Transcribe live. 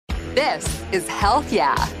This is Health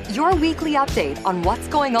Yeah, your weekly update on what's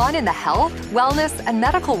going on in the health, wellness, and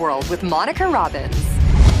medical world with Monica Robbins.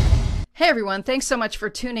 Hey everyone, thanks so much for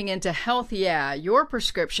tuning into Health Yeah, your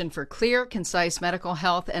prescription for clear, concise medical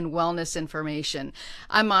health and wellness information.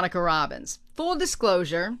 I'm Monica Robbins. Full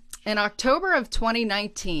disclosure, in October of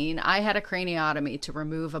 2019, I had a craniotomy to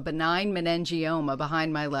remove a benign meningioma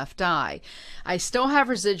behind my left eye. I still have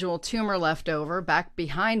residual tumor left over back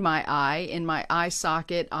behind my eye, in my eye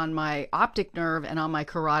socket, on my optic nerve, and on my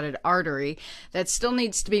carotid artery that still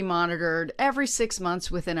needs to be monitored every 6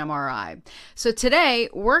 months with an MRI. So today,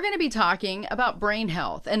 we're going to be talking about brain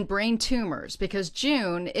health and brain tumors because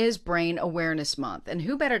June is Brain Awareness Month. And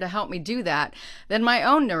who better to help me do that than my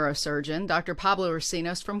own neurosurgeon, Dr. Pablo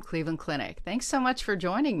Recinos from Cleveland Clinic. Thanks so much for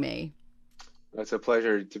joining me. It's a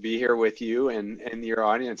pleasure to be here with you and your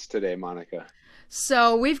audience today, Monica.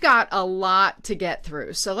 So we've got a lot to get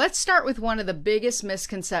through. So let's start with one of the biggest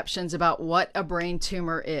misconceptions about what a brain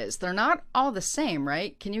tumor is. They're not all the same,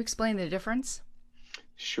 right? Can you explain the difference?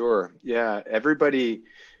 Sure. Yeah. Everybody,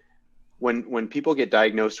 when people get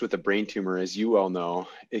diagnosed with a brain tumor, as you well know,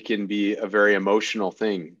 it can be a very emotional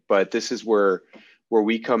thing. But this is where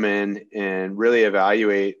we come in and really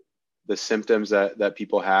evaluate the symptoms that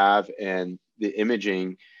people have and the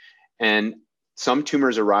imaging. And some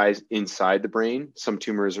tumors arise inside the brain, some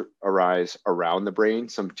tumors arise around the brain,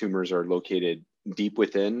 some tumors are located deep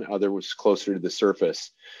within, others closer to the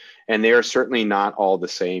surface. And they are certainly not all the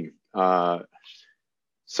same.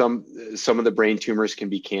 Some of the brain tumors can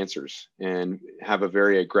be cancers and have a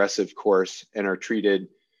very aggressive course and are treated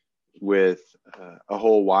with a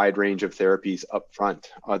whole wide range of therapies up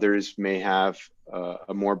front. Others may have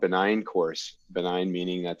a more benign course, benign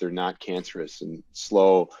meaning that they're not cancerous, and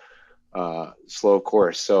slow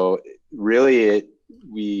course. So really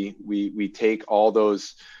we take all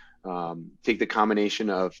those, take the combination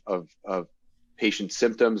of patient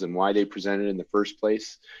symptoms and why they presented in the first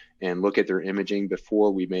place and look at their imaging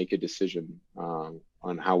before we make a decision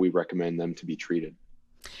on how we recommend them to be treated.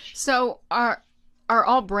 So are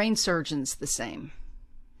all brain surgeons the same?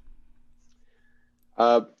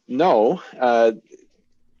 No.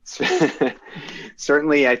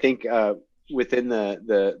 Certainly, I think within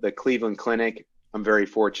the Cleveland Clinic, I'm very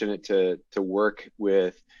fortunate to work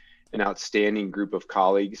with an outstanding group of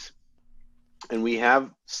colleagues. And we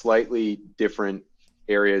have slightly different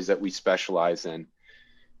areas that we specialize in.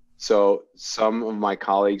 So some of my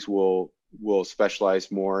colleagues will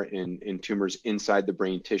specialize more in tumors inside the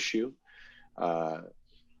brain tissue.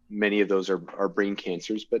 Many of those are brain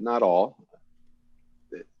cancers, but not all.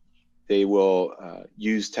 They will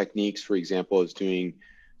use techniques, for example, as doing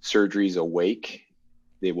surgeries awake.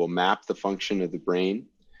 They will map the function of the brain.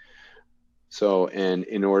 So, and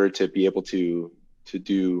in order to be able to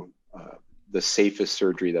do the safest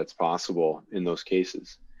surgery that's possible in those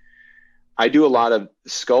cases. I do a lot of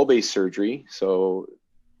skull-based surgery. So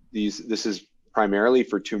this is primarily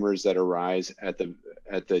for tumors that arise at the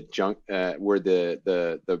where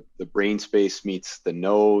the brain space meets the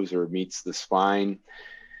nose or meets the spine.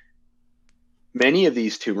 Many of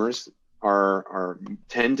these tumors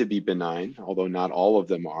tend to be benign, although not all of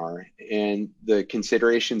them are, and the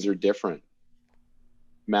considerations are different.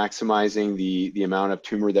 Maximizing the amount of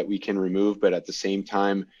tumor that we can remove, but at the same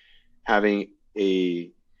time having a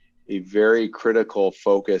very critical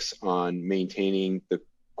focus on maintaining the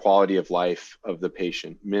quality of life of the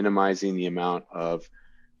patient, minimizing the amount of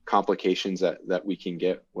complications that we can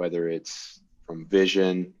get, whether it's from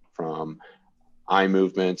vision, from eye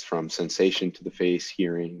movements, from sensation to the face,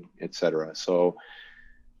 hearing, etc. So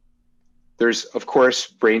there's, of course,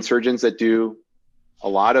 brain surgeons that do a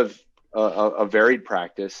lot of a varied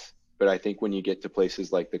practice, but I think when you get to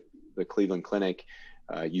places like the Cleveland Clinic,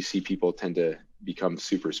 you see people tend to become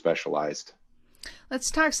super specialized. Let's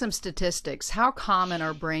talk some statistics. How common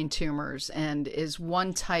are brain tumors, and is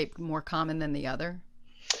one type more common than the other?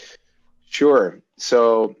 Sure.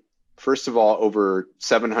 So first of all, over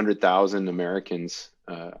 700,000 Americans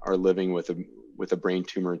are living with a brain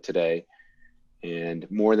tumor today, and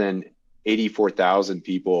more than 84,000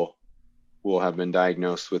 people will have been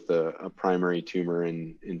diagnosed with a primary tumor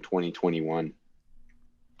in 2021.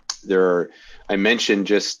 I mentioned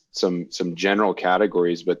just some general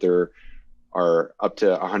categories, but there are up to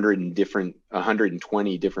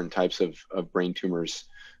 120 different types of brain tumors.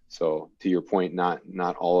 So to your point, not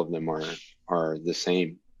all of them are the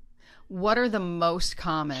same. What are the most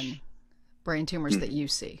common brain tumors that you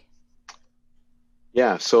see?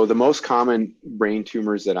 Yeah, so the most common brain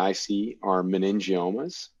tumors that I see are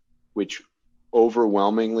meningiomas, which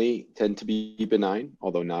overwhelmingly tend to be benign,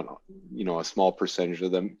 although not, a small percentage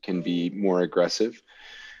of them can be more aggressive.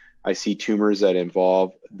 I see tumors that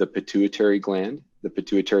involve the pituitary gland. The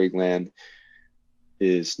pituitary gland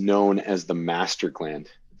is known as the master gland.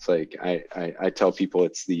 It's like I tell people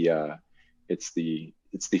it's the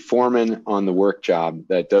foreman on the work job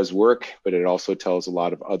that does work, but it also tells a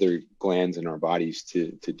lot of other glands in our bodies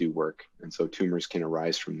to do work. And so tumors can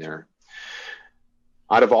arise from there.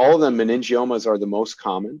 Out of all of them, meningiomas are the most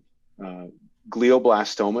common.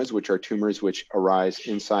 Glioblastomas, which are tumors which arise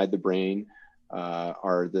inside the brain,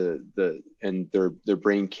 are and they're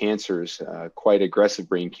brain cancers, quite aggressive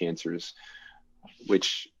brain cancers,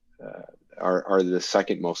 which are the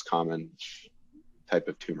second most common type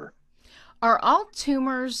of tumor. Are all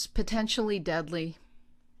tumors potentially deadly?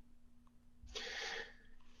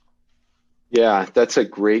 Yeah, that's a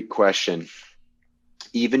great question.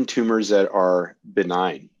 Even tumors that are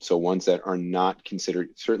benign, so ones that are not considered,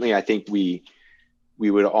 certainly I think we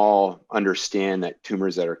would all understand that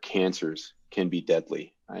tumors that are cancers can be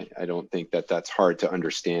deadly. I don't think that that's hard to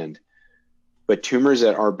understand. But tumors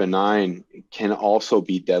that are benign can also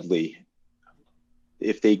be deadly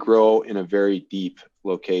if they grow in a very deep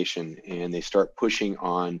location and they start pushing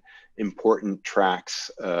on important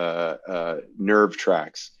tracts, nerve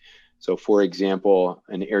tracts. So for example,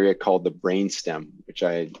 an area called the brainstem, which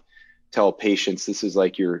I tell patients, this is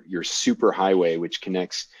like your super highway, which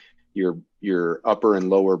connects your upper and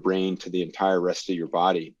lower brain to the entire rest of your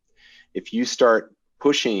body. If you start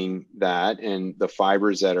pushing that and the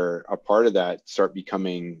fibers that are a part of that start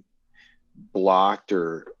becoming blocked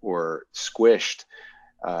or squished,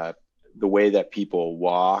 the way that people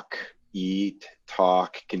walk, eat,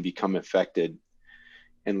 talk can become affected.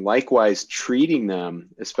 And likewise, treating them,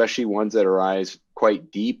 especially ones that arise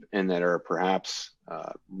quite deep and that are perhaps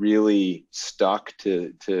really stuck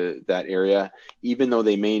to that area, even though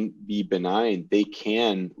they may be benign, they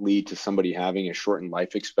can lead to somebody having a shortened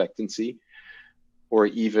life expectancy. Or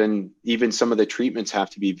even some of the treatments have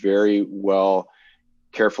to be very well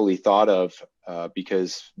carefully thought of,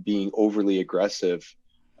 because being overly aggressive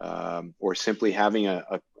or simply having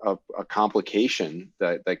a complication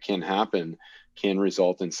that can happen can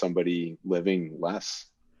result in somebody living less.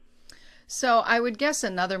 So I would guess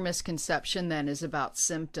another misconception then is about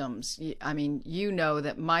symptoms. I mean, you know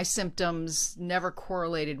that my symptoms never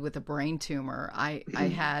correlated with a brain tumor. I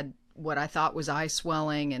had what I thought was eye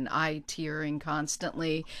swelling and eye tearing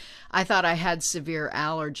constantly. I thought I had severe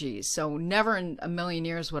allergies. So never in a million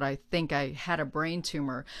years would I think I had a brain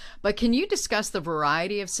tumor. But can you discuss the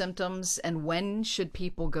variety of symptoms and when should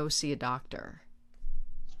people go see a doctor?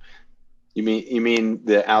 You mean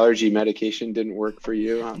the allergy medication didn't work for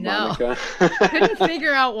you, No. Monica? Couldn't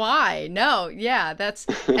figure out why. No, yeah, that's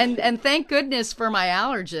and thank goodness for my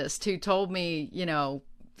allergist who told me,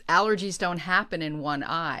 allergies don't happen in one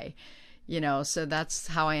eye, so that's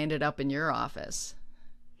how I ended up in your office.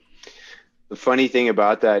 The funny thing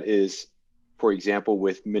about that is, for example,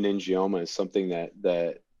 with meningioma, is something that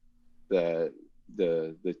the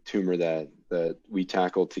tumor that we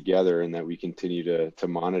tackled together and that we continue to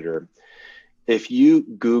monitor. If you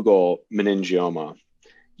Google meningioma,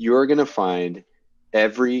 you're going to find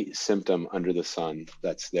every symptom under the sun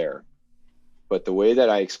that's there. But the way that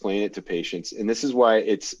I explain it to patients, and this is why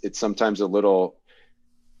it's sometimes a little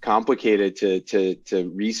complicated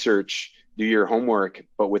to research, do your homework,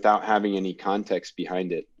 but without having any context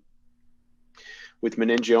behind it. With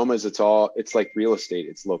meningiomas, it's like real estate.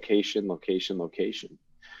 It's location, location, location.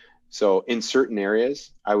 So in certain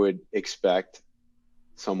areas, I would expect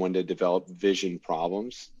someone to develop vision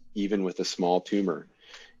problems, even with a small tumor.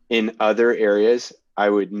 In other areas, I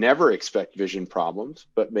would never expect vision problems,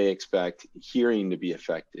 but may expect hearing to be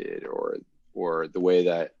affected, or the way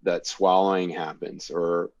that swallowing happens,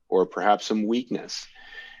 or perhaps some weakness.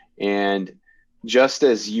 And just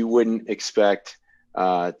as you wouldn't expect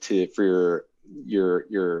for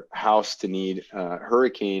your house to need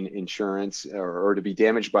hurricane insurance or to be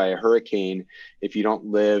damaged by a hurricane if you don't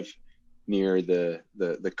live near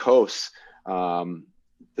the coast,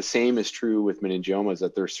 the same is true with meningiomas,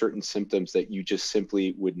 that there are certain symptoms that you just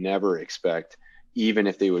simply would never expect, even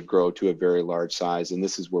if they would grow to a very large size. And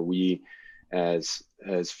this is where we, as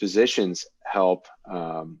physicians, help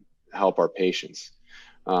our patients,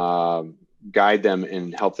 guide them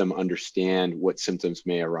and help them understand what symptoms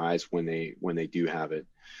may arise when they do have it.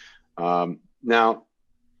 Now,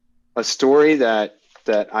 a story that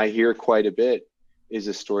I hear quite a bit is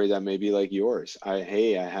a story that may be like yours. I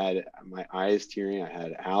had my eyes tearing, I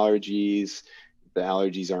had allergies, the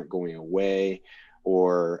allergies aren't going away,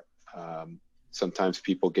 or sometimes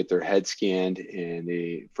people get their head scanned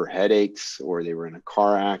and for headaches, or they were in a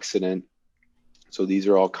car accident. So these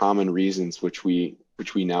are all common reasons which we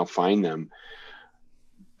now find them.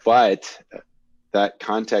 But that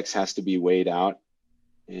context has to be weighed out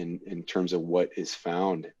in terms of what is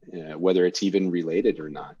found, whether it's even related or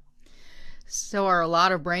not. So are a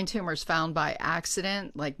lot of brain tumors found by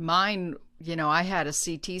accident? Like mine, I had a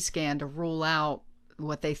CT scan to rule out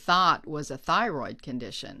what they thought was a thyroid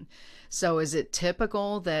condition. So is it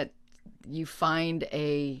typical that you find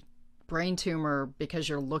a brain tumor because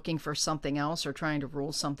you're looking for something else or trying to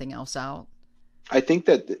rule something else out? I think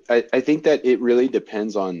that it really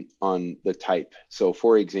depends on the type. So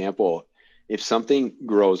for example, if something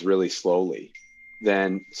grows really slowly,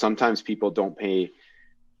 then sometimes people don't pay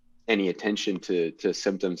any attention to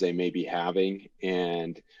symptoms they may be having,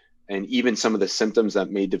 and even some of the symptoms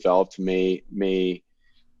that may develop may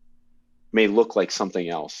look like something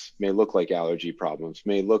else, may look like allergy problems,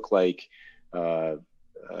 may look like so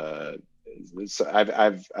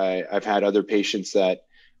I've had other patients that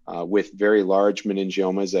with very large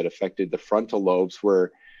meningiomas that affected the frontal lobes,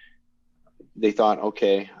 where they thought,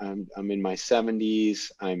 okay, I'm in my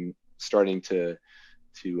 70s, I'm starting to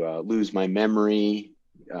lose my memory,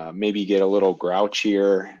 maybe get a little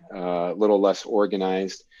grouchier, a little less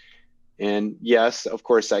organized. And yes, of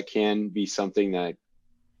course, that can be something that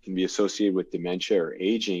can be associated with dementia or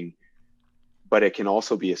aging, but it can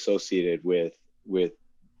also be associated with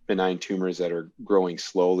benign tumors that are growing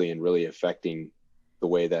slowly and really affecting the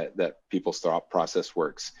way that people's thought process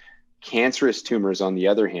works. Cancerous tumors, on the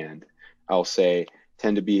other hand, I'll say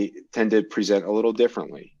tend to present a little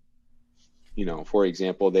differently. For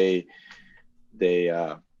example, a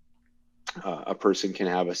person can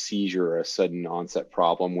have a seizure or a sudden onset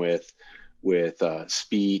problem with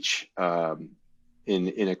speech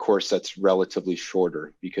in a course that's relatively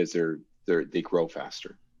shorter because they grow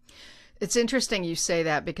faster. It's interesting you say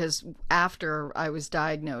that, because after I was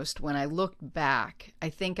diagnosed, when I looked back, I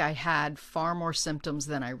think I had far more symptoms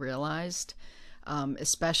than I realized,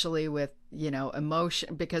 especially with,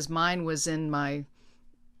 emotion, because mine was in my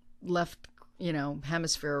left,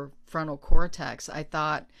 hemisphere frontal cortex. I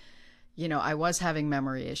thought, I was having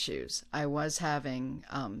memory issues. I was having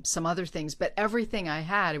some other things, but everything I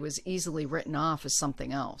had, it was easily written off as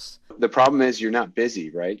something else. The problem is you're not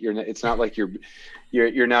busy, right? It's not like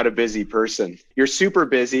you're not a busy person. You're super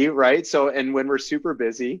busy, right? So, and when we're super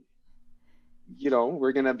busy,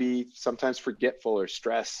 we're going to be sometimes forgetful or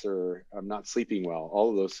stressed, or I'm not sleeping well. All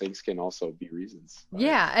of those things can also be reasons. Right?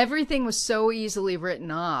 Yeah, everything was so easily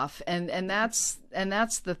written off. And that's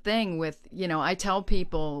the thing with, I tell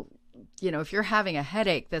people, if you're having a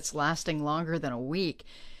headache that's lasting longer than a week,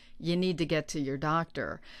 you need to get to your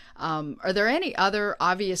doctor. Are there any other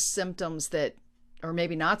obvious symptoms that, or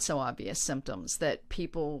maybe not so obvious symptoms, that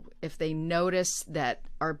people, if they notice that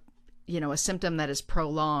are, a symptom that is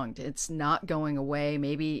prolonged, it's not going away,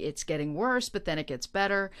 maybe it's getting worse, but then it gets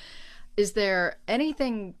better? Is there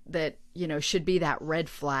anything that, should be that red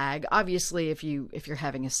flag? Obviously, if you're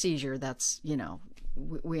having a seizure, that's,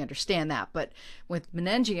 we understand that. But with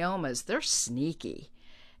meningiomas, they're sneaky.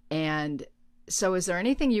 And so is there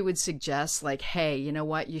anything you would suggest, like, hey, you know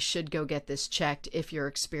what, you should go get this checked if you're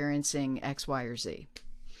experiencing X, Y, or Z?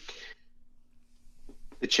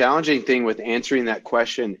 The challenging thing with answering that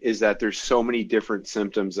question is that there's so many different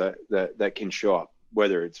symptoms that can show up,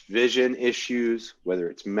 whether it's vision issues, whether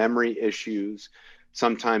it's memory issues.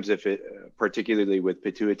 Sometimes particularly with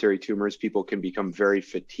pituitary tumors, people can become very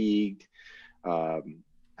fatigued,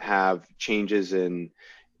 have changes in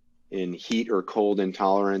heat or cold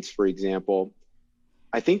intolerance, for example.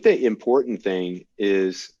 I think the important thing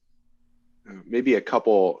is maybe a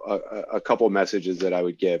couple messages that I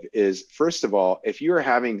would give is, first of all, if you're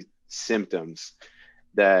having symptoms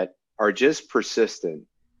that are just persistent,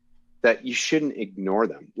 that you shouldn't ignore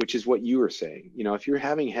them, which is what you were saying. If you're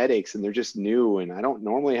having headaches and they're just new, and I don't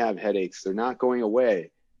normally have headaches, they're not going away,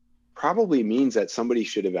 probably means that somebody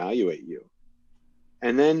should evaluate you.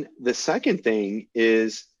 And then the second thing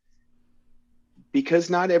is, because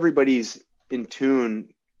not everybody's in tune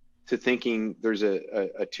to thinking there's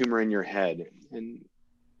a tumor in your head, and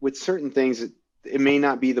with certain things, it may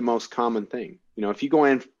not be the most common thing. If you go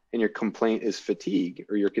in and your complaint is fatigue,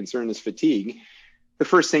 or your concern is fatigue, the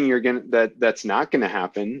first thing that's not gonna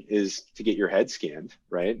happen is to get your head scanned,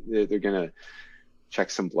 right? They're gonna check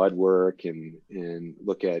some blood work and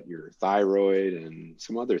look at your thyroid and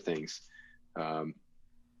some other things.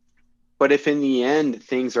 But if in the end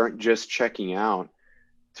things aren't just checking out,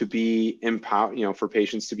 to be empowered, for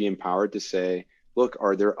patients to be empowered to say, look,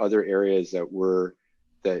 are there other areas that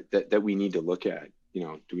we need to look at?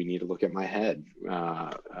 Do we need to look at my head,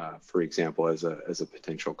 for example, as a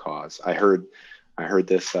potential cause? I heard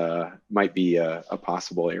this might be a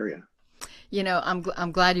possible area.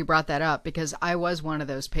 I'm glad you brought that up, because I was one of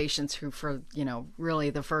those patients who, for, really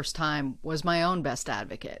the first time, was my own best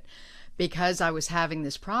advocate. Because I was having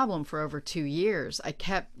this problem for over 2 years, I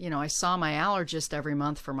kept, I saw my allergist every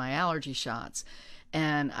month for my allergy shots.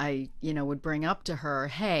 And I, would bring up to her,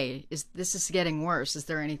 hey, this is getting worse. Is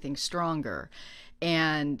there anything stronger?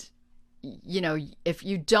 And, if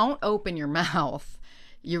you don't open your mouth,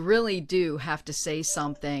 you really do have to say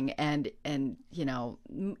something. And in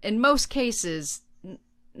most cases,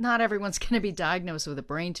 not everyone's going to be diagnosed with a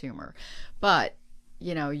brain tumor, but,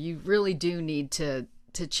 you really do need to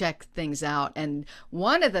check things out. And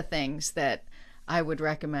one of the things that I would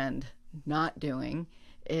recommend not doing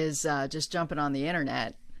is just jumping on the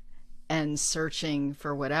internet and searching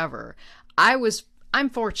for whatever. I'm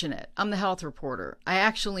fortunate. I'm the health reporter. I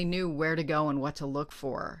actually knew where to go and what to look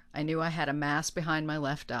for. I knew I had a mass behind my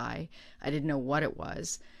left eye. I didn't know what it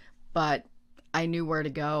was, but I knew where to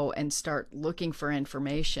go and start looking for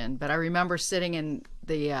information. But I remember sitting in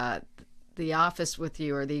the office with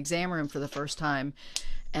you, or the exam room, for the first time,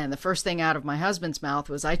 and the first thing out of my husband's mouth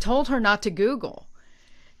was, I told her not to Google.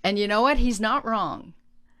 And you know what? He's not wrong.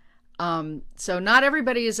 So not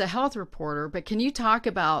everybody is a health reporter, but can you talk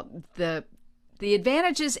about the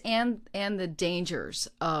advantages and the dangers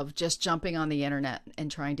of just jumping on the internet and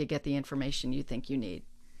trying to get the information you think you need?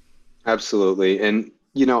 Absolutely. And,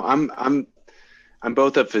 I'm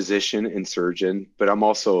both a physician and surgeon, but I'm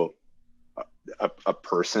also a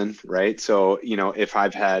person, right? So, if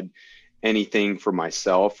I've had anything for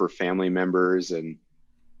myself or family members and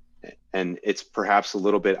it's perhaps a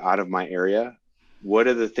little bit out of my area, what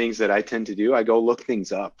are the things that I tend to do? I go look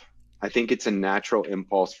things up. I think it's a natural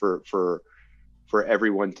impulse for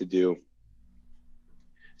everyone to do.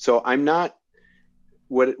 So I'm not,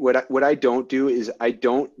 what I don't do is I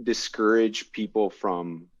don't discourage people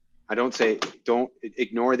from, I don't say, don't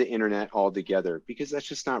ignore the internet altogether, because that's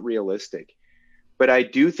just not realistic. But I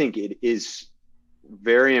do think it is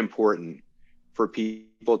very important for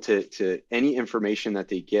people to any information that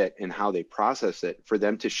they get and how they process it, for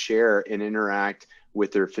them to share and interact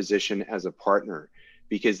with their physician as a partner,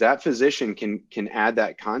 because that physician can add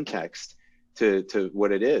that context to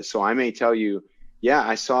what it is. So I may tell you, yeah,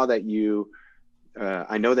 I saw that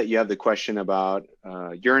I know that you have the question about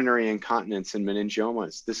urinary incontinence and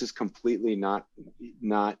meningiomas. This is completely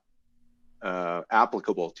not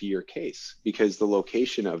applicable to your case, because the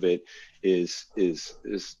location of it is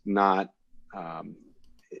not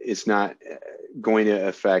going to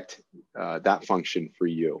affect that function for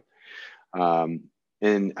you.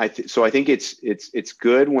 And so I think it's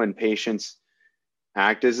good when patients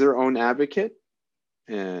act as their own advocate.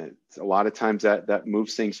 And a lot of times that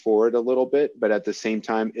moves things forward a little bit, but at the same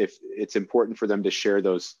time, if it's important for them to share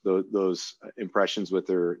those impressions with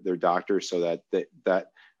their doctor, so that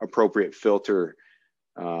appropriate filter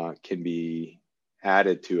can be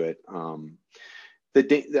added to it.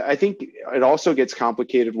 I think it also gets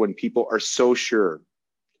complicated when people are so sure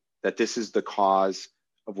that this is the cause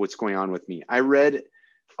of what's going on with me. I read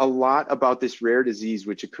a lot about this rare disease,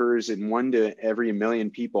 which occurs in 1 to every 1 million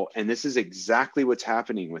people, and this is exactly what's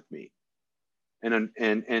happening with me. And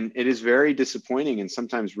it is very disappointing, and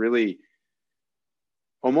sometimes really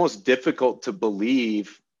almost difficult to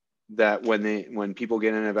believe that when people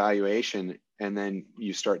get an evaluation and then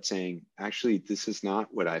you start saying, actually, this is not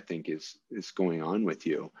what I think is going on with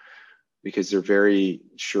you, because they're very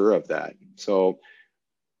sure of that. So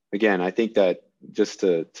again, I think that just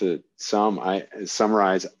to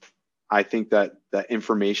summarize, I think that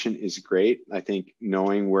information is great. I think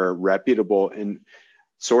knowing where reputable and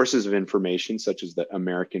sources of information, such as the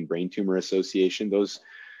American Brain Tumor Association, those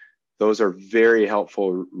are very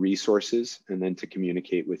helpful resources, and then to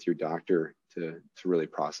communicate with your doctor to really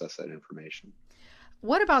process that information.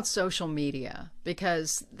 What about social media?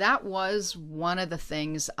 Because that was one of the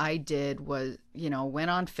things I did, was, went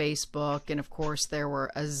on Facebook, and of course there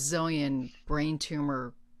were a zillion brain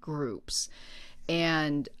tumor groups.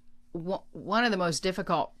 And one of the most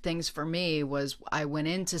difficult things for me was I went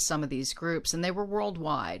into some of these groups, and they were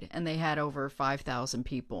worldwide, and they had over 5,000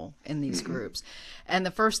 people in these groups. And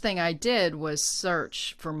the first thing I did was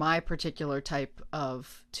search for my particular type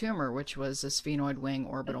of tumor, which was a sphenoid wing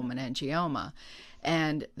orbital meningioma.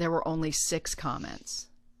 And there were only 6 comments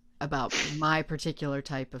about my particular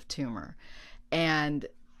type of tumor. And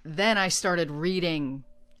then I started reading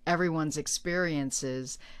everyone's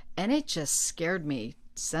experiences, and it just scared me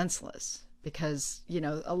senseless, because,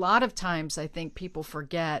 a lot of times I think people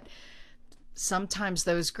forget, sometimes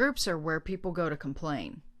those groups are where people go to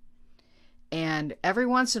complain. And every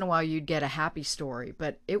once in a while you'd get a happy story,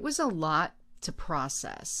 but it was a lot to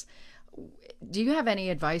process. Do you have any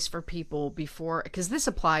advice for people before, because this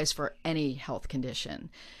applies for any health condition?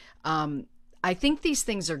 I think these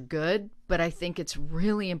things are good, but I think it's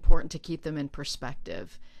really important to keep them in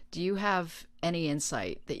perspective. Do you have any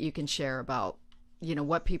insight that you can share about,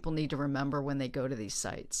 what people need to remember when they go to these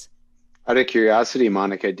sites? Out of curiosity,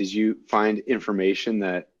 Monica, did you find information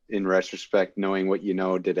that in retrospect, knowing what you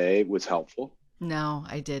know today was helpful? No,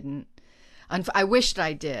 I didn't. I wished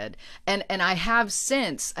I did. And I have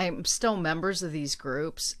since. I'm still members of these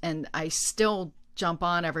groups, and I still jump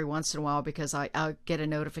on every once in a while because I'll get a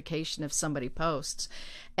notification if somebody posts.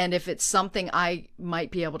 And if it's something I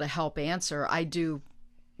might be able to help answer,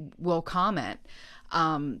 will comment.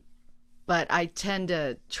 But I tend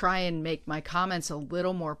to try and make my comments a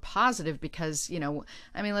little more positive because,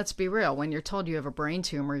 let's be real. When you're told you have a brain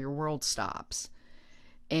tumor, your world stops.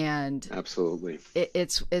 And absolutely,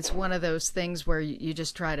 it's one of those things where you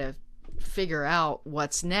just try to figure out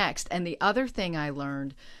what's next. And the other thing I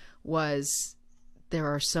learned was there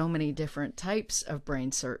are so many different types of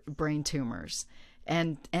brain tumors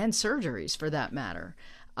and surgeries for that matter.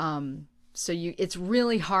 So it's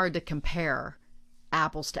really hard to compare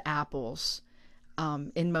apples to apples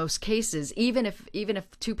in most cases. Even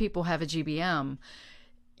if two people have a GBM,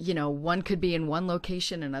 one could be in one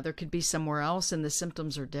location, another could be somewhere else, and the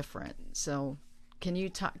symptoms are different. So can you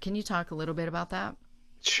talk a little bit about that?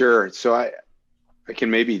 Sure. So I can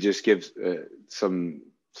maybe just give some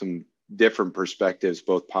different perspectives,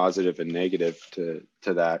 both positive and negative to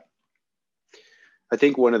that. I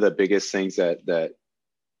think one of the biggest things that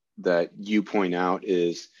you point out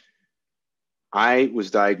is I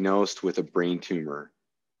was diagnosed with a brain tumor.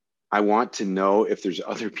 I want to know if there's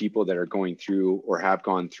other people that are going through or have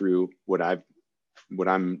gone through what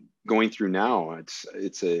I'm going through now.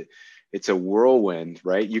 It's a whirlwind,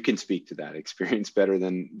 right? You can speak to that experience better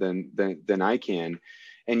than I can.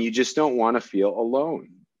 And you just don't want to feel alone,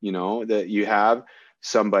 that you have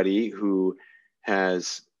somebody who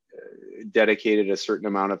has dedicated a certain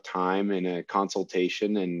amount of time in a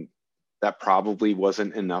consultation, and that probably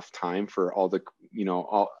wasn't enough time for all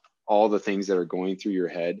the things that are going through your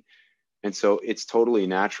head. And so it's totally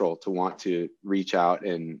natural to want to reach out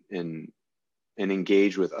and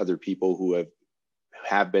engage with other people who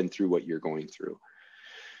have been through what you're going through.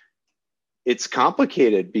 It's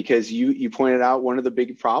complicated because you pointed out one of the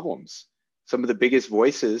big problems. Some of the biggest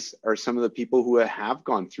voices are some of the people who have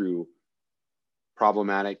gone through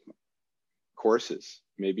problematic courses,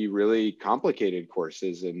 maybe really complicated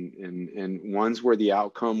courses, and ones where the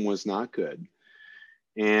outcome was not good.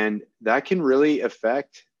 And that can really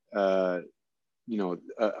affect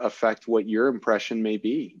what your impression may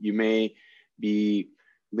be. You may be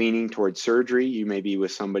leaning towards surgery. You may be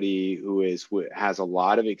with somebody who has a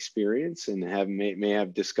lot of experience and may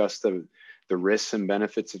have discussed the risks and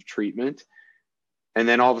benefits of treatment, and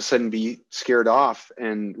then all of a sudden be scared off.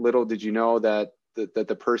 And little did you know that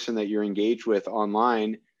the person that you're engaged with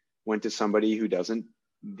online went to somebody who doesn't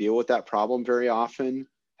deal with that problem very often,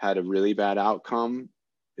 had a really bad outcome,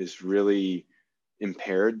 is really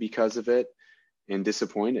impaired because of it, and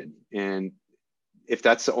disappointed. And if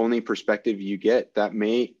that's the only perspective you get, that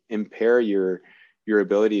may impair your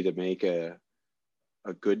ability to make a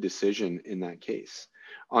good decision in that case.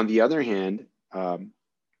 On the other hand,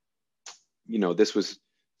 this was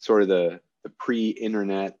sort of the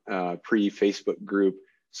pre-internet, pre-Facebook group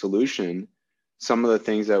solution. Some of the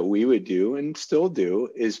things that we would do and still do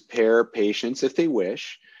is pair patients, if they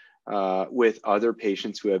wish, with other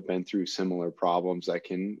patients who have been through similar problems that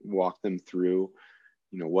can walk them through,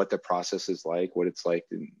 what the process is like, what it's like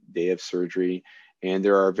the day of surgery. And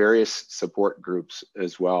there are various support groups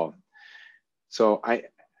as well. So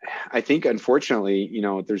I think, unfortunately,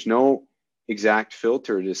 there's no exact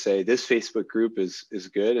filter to say this Facebook group is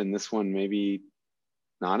good and this one maybe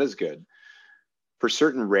not as good. For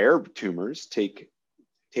certain rare tumors, take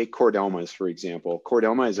chordomas, for example.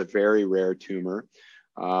 Chordoma is a very rare tumor.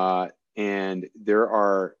 And there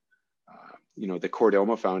are, the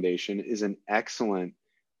Chordoma Foundation is an excellent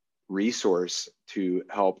resource to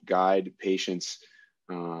help guide patients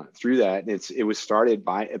through that. And it was started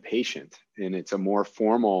by a patient, and it's a more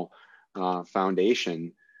formal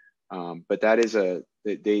foundation. But that is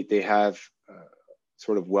they have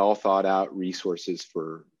sort of well thought out resources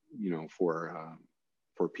for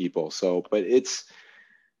people. So, but it's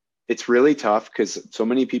really tough because so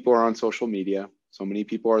many people are on social media. So many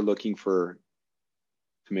people are looking to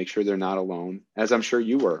make sure they're not alone, as I'm sure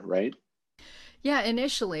you were, right? Yeah,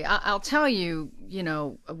 initially, I'll tell you,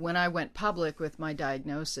 when I went public with my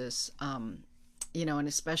diagnosis, and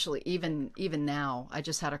especially even now, I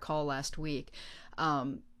just had a call last week.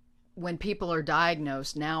 when people are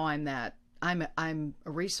diagnosed, now I'm a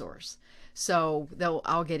resource. So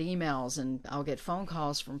I'll get emails and I'll get phone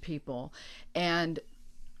calls from people. And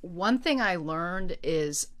one thing I learned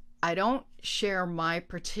is I don't share my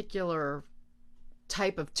particular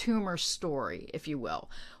type of tumor story, if you will.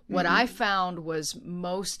 What I found was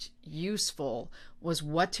most useful was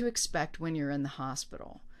what to expect when you're in the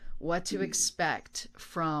hospital, what to expect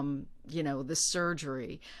from, the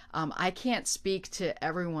surgery. I can't speak to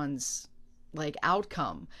everyone's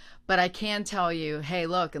outcome, but I can tell you, hey,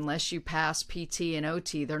 look, unless you pass PT and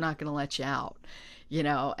OT, they're not going to let you out,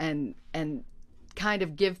 and kind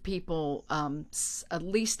of give people at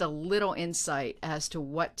least a little insight as to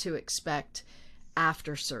what to expect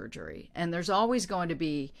after surgery. And there's always going to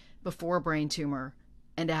be before brain tumor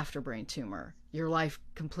and after brain tumor. Your life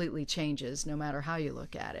completely changes no matter how you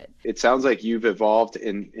look at it. It sounds like you've evolved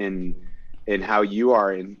in how you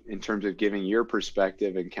are in terms of giving your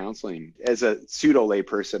perspective and counseling as a pseudo lay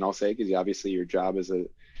person, I'll say, because obviously your job is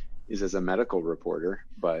as a medical reporter,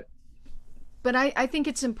 but I think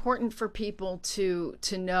it's important for people to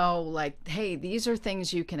know, hey, these are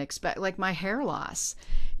things you can expect, like my hair loss.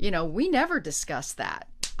 We never discussed that.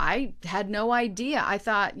 I had no idea. I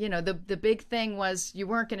thought, the big thing was you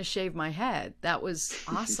weren't going to shave my head. That was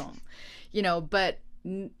awesome. But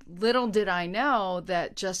little did I know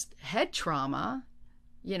that just head trauma,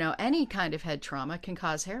 any kind of head trauma can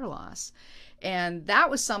cause hair loss. And that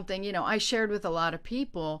was something, I shared with a lot of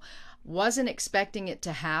people, wasn't expecting it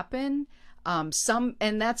to happen. And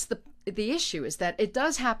that's the issue, is that it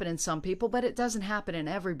does happen in some people, but it doesn't happen in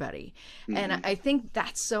everybody. And I think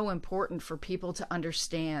that's so important for people to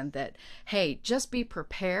understand that, hey, just be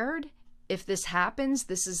prepared. If this happens,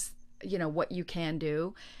 this is, what you can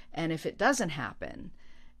do. And if it doesn't happen,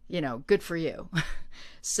 good for you.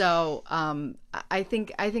 So, I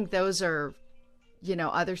think those are,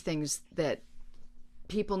 other things that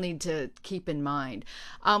people need to keep in mind.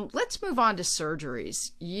 Let's move on to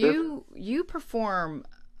surgeries. You perform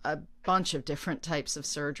a bunch of different types of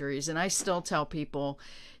surgeries, and I still tell people,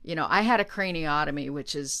 I had a craniotomy,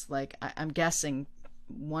 which is I'm guessing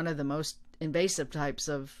one of the most invasive types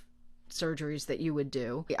of surgeries that you would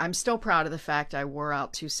do. I'm still proud of the fact I wore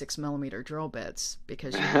out 2 6mm drill bits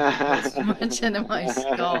because you put so much into my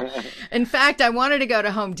skull. In fact, I wanted to go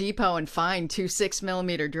to Home Depot and find 2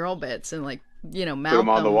 6mm drill bits and mount put them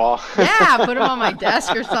on the wall. Yeah, put them on my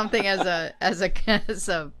desk or something as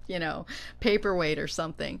a paperweight or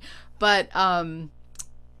something. But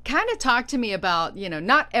kind of talk to me about,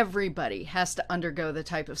 not everybody has to undergo the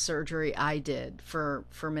type of surgery I did for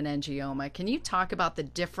meningioma. Can you talk about the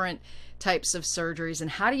different types of surgeries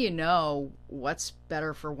and how do you know what's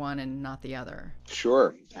better for one and not the other?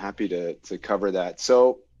 Sure. Happy to cover that.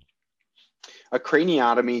 So a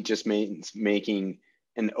craniotomy just means making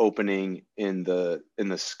an opening in the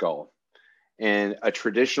skull. And a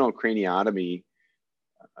traditional craniotomy,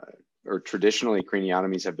 or traditionally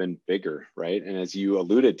craniotomies have been bigger, right? And as you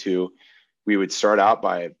alluded to, we would start out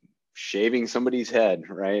by shaving somebody's head,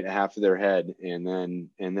 right? Half of their head, and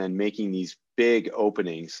then making these big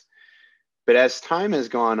openings. But as time has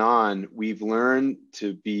gone on, we've learned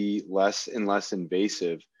to be less and less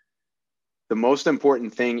invasive. The most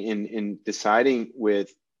important thing in deciding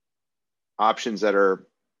with options that are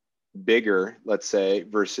bigger, let's say,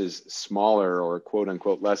 versus smaller or quote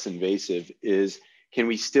unquote less invasive is, can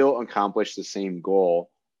we still accomplish the same goal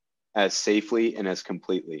as safely and as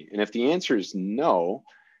completely? And if the answer is no,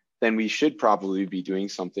 then we should probably be doing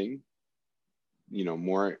something,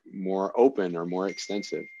 more open or more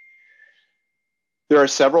extensive. There are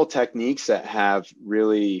several techniques that have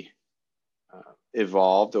really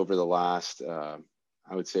evolved over the last, I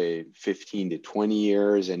would say 15 to 20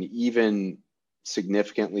 years, and even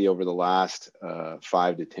significantly over the last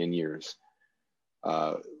 5 to 10 years.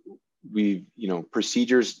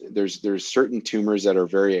 Procedures, there's certain tumors that are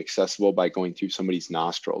very accessible by going through somebody's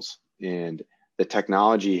nostrils, and the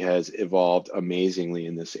technology has evolved amazingly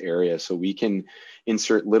in this area. So we can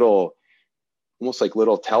insert almost like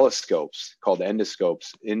little telescopes called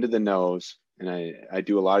endoscopes into the nose. And I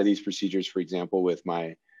do a lot of these procedures, for example, with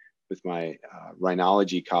my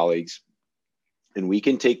rhinology colleagues. And we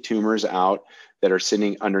can take tumors out that are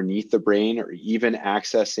sitting underneath the brain, or even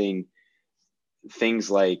accessing things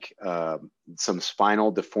like some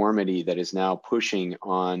spinal deformity that is now pushing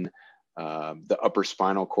on the upper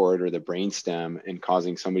spinal cord or the brainstem and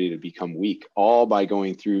causing somebody to become weak, all by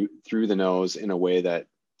going through the nose in a way that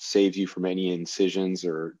saves you from any incisions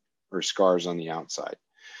or scars on the outside.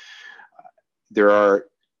 There are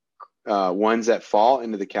ones that fall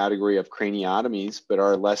into the category of craniotomies, but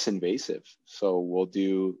are less invasive. So we'll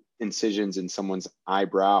do incisions in someone's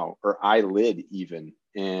eyebrow or eyelid even.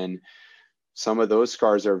 And some of those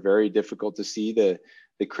scars are very difficult to see. The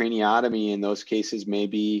craniotomy in those cases may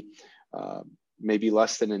be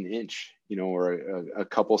less than an inch, or a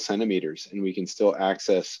couple centimeters, and we can still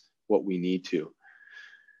access what we need to.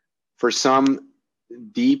 For some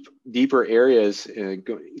deeper areas,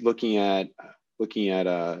 looking at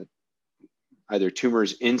either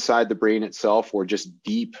tumors inside the brain itself or just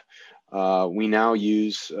deep, we now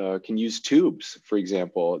can use tubes, for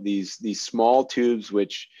example. These small tubes,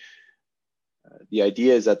 which the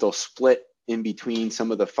idea is that they'll split in between some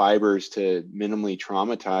of the fibers to minimally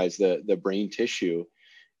traumatize the brain tissue,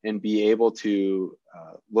 and be able to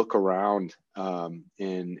look around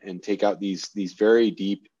and take out these very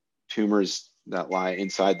deep tumors that lie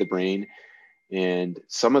inside the brain. And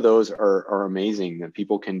some of those are amazing, that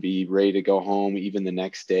people can be ready to go home even the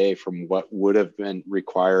next day from what would have been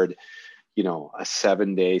required, a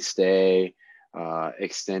 7-day stay,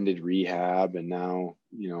 extended rehab. And now,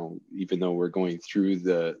 even though we're going through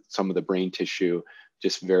some of the brain tissue,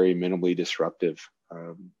 just very minimally disruptive.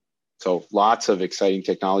 So lots of exciting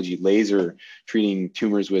technology, laser treating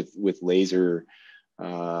tumors with lasers,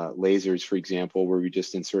 for example, where we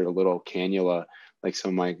just insert a little cannula, like some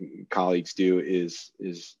of my colleagues do,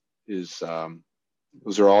 those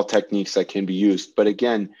are all techniques that can be used. But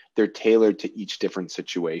again, they're tailored to each different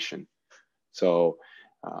situation. So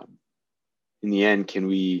in the end, can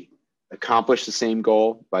we accomplish the same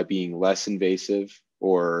goal by being less invasive,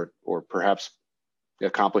 or perhaps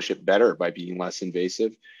accomplish it better by being less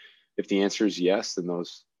invasive? If the answer is yes, then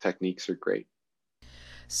those techniques are great.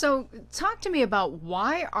 So talk to me about,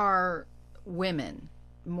 why are women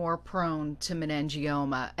more prone to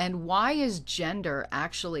meningioma, and why is gender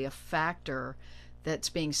actually a factor that's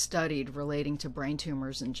being studied relating to brain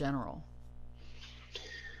tumors in general?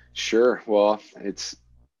 Sure. Well, it's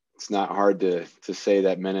not hard to say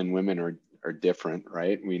that men and women are different,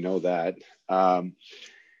 right? We know that.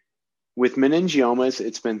 With meningiomas,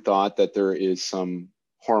 it's been thought that there is some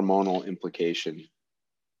hormonal implication,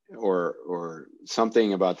 or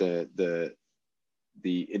something about the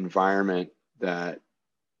environment that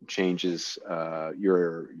changes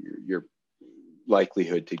your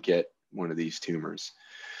likelihood to get one of these tumors.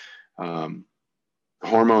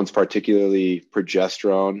 Hormones, particularly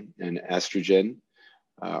progesterone and estrogen,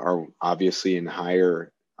 are obviously in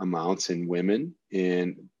higher amounts in women.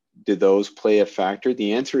 And do those play a factor?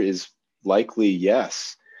 The answer is likely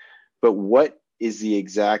yes. But what is the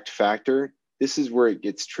exact factor? This is where it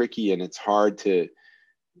gets tricky, and it's hard to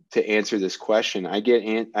answer this question. I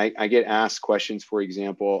get asked questions, for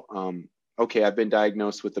example, okay, I've been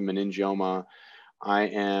diagnosed with a meningioma. I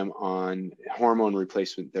am on hormone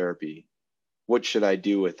replacement therapy. What should I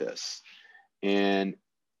do with this? And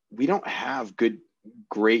we don't have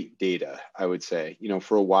great data, I would say.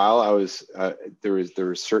 For a while, there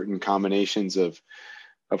were certain combinations of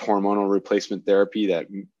hormonal replacement therapy that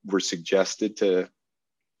were suggested to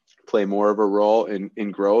play more of a role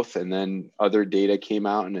in growth, and then other data came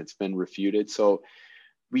out and it's been refuted. So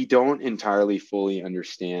we don't entirely fully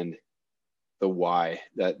understand the why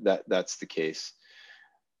that's the case.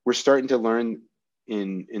 We're starting to learn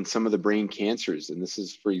in some of the brain cancers, and this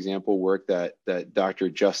is, for example, work that Dr.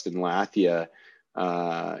 Justin Lathia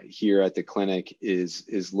here at the clinic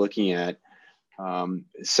is looking at,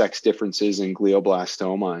 sex differences in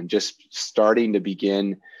glioblastoma, and just starting to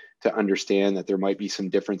begin to understand that there might be some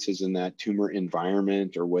differences in that tumor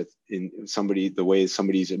environment, or the way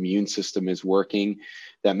somebody's immune system is working,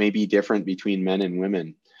 that may be different between men and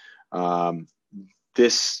women.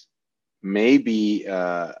 This may be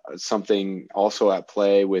something also at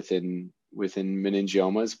play within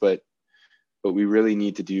meningiomas, but we really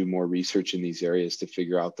need to do more research in these areas to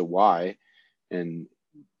figure out the why. And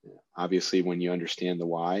obviously, when you understand the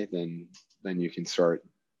why, then you can start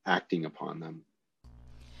acting upon them.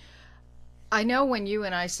 I know when you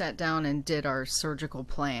and I sat down and did our surgical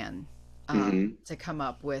plan to come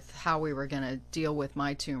up with how we were going to deal with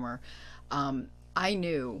my tumor, I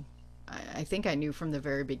think I knew from the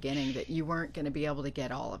very beginning that you weren't going to be able to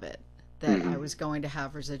get all of it, that I was going to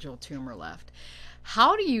have residual tumor left.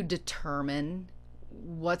 How do you determine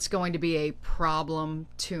what's going to be a problem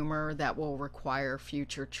tumor that will require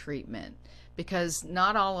future treatment? Because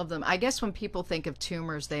not all of them, I guess when people think of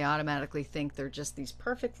tumors, they automatically think they're just these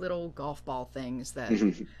perfect little golf ball things that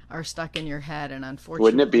are stuck in your head. And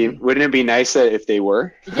unfortunately, wouldn't it be nice that if they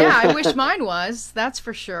were? Yeah, I wish mine was, that's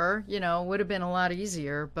for sure. Would have been a lot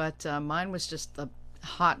easier, but mine was just a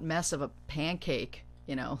hot mess of a pancake,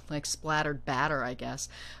 like splattered batter, I guess.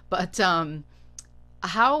 But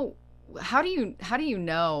how do you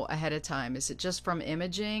know ahead of time? Is it just from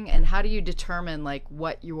imaging? And how do you determine like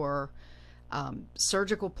what your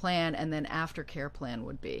surgical plan and then aftercare plan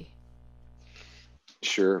would be?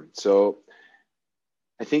 Sure. So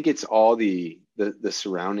I think it's all the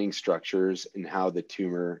surrounding structures and how the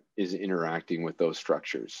tumor is interacting with those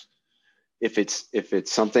structures. If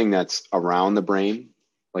it's something that's around the brain,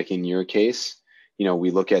 like in your case,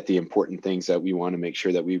 we look at the important things that we want to make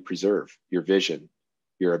sure that we preserve: your vision,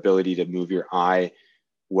 your ability to move your eye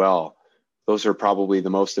well. Those are probably the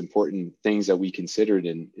most important things that we considered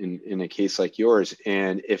in a case like yours.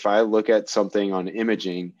 And if I look at something on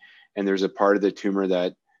imaging and there's a part of the tumor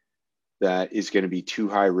that is going to be too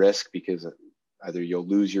high risk, because either you'll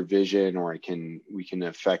lose your vision or we can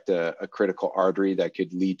affect a critical artery that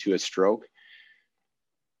could lead to a stroke,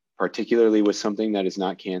 particularly with something that is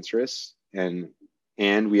not cancerous.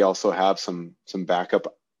 And we also have some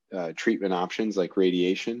backup treatment options like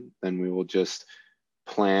radiation. Then we will just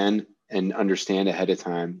plan and understand ahead of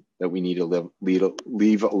time that we need to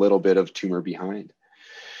leave a little bit of tumor behind.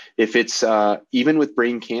 If it's even with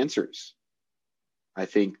brain cancers, I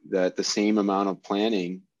think that the same amount of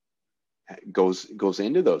planning goes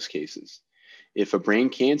into those cases. If a brain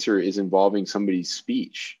cancer is involving somebody's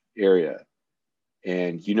speech area,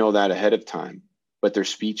 and you know that ahead of time, but their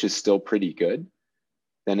speech is still pretty good,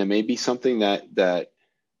 then it may be something that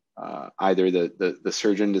either the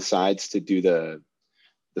surgeon decides to do the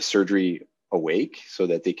surgery awake so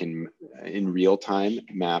that they can in real time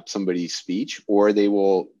map somebody's speech, or they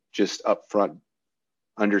will just upfront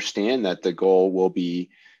understand that the goal will be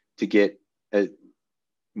to get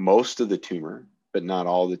most of the tumor, but not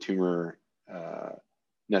all the tumor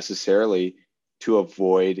necessarily, to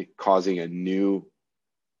avoid causing a new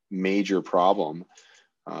major problem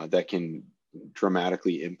that can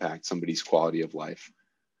dramatically impact somebody's quality of life.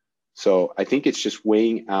 So I think it's just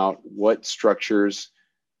weighing out what structures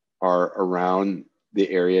are around the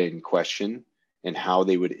area in question and how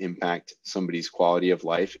they would impact somebody's quality of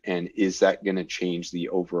life. And is that going to change the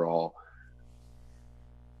overall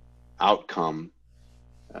outcome,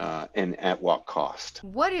 and at what cost?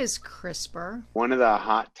 What is CRISPR? One of the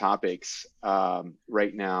hot topics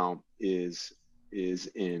right now is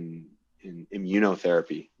in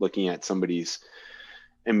immunotherapy, looking at somebody's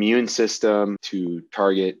immune system to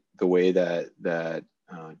target the way that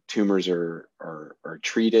tumors are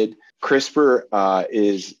treated. CRISPR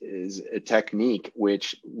is a technique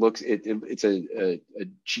which it's a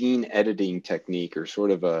gene editing technique, or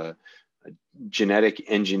sort of a genetic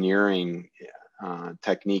engineering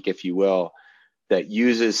technique, if you will, that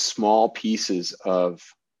uses small pieces of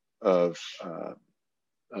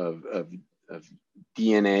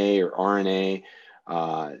DNA or RNA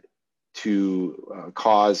to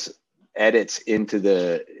cause edits into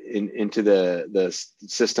the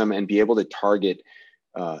system and be able to target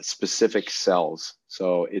specific cells.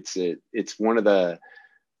 So it's one of the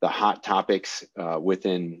hot topics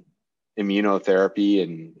within immunotherapy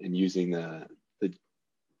and using the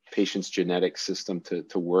patient's genetic system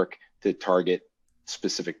to work to target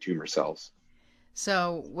specific tumor cells.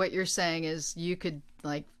 So what you're saying is you could,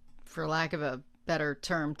 like, for lack of a better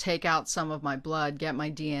term, take out some of my blood, get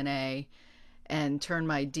my DNA, and turn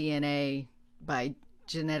my DNA, by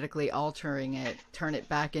genetically altering it, turn it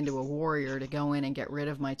back into a warrior to go in and get rid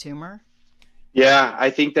of my tumor? Yeah, I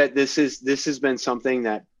think that this has been something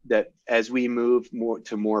that as we move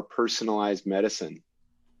more personalized medicine.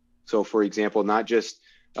 So for example, not just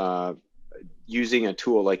using a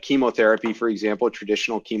tool like chemotherapy, for example,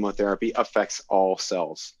 traditional chemotherapy affects all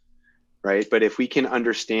cells, right? But if we can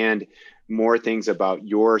understand more things about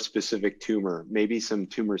your specific tumor, maybe some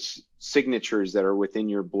tumor signatures that are within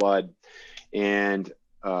your blood, and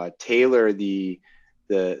tailor the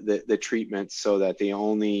treatments so that they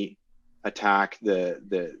only attack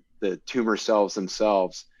the tumor cells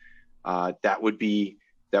themselves, that would be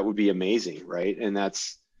amazing, right? And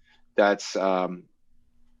that's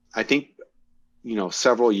I think,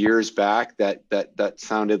 several years back that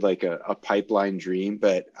sounded like a pipeline dream,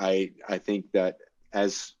 but I think that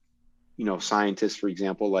as scientists, for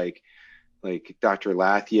example, like Dr.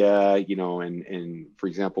 Lathia, and for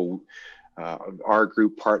example, our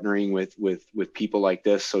group partnering with people like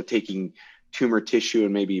this, so taking tumor tissue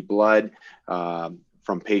and maybe blood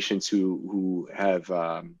from patients who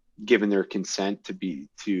have given their consent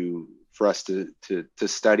for us to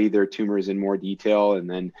study their tumors in more detail, and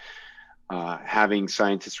then having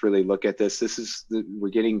scientists really look at this. We're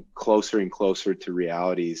getting closer and closer to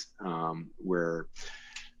realities where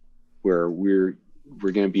we're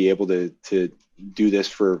going to be able to do this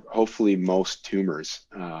for hopefully most tumors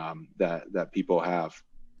that people have.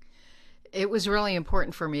 it was really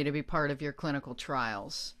important for me to be part of your clinical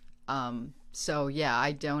trials. So yeah,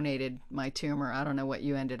 I donated my tumor. I don't know what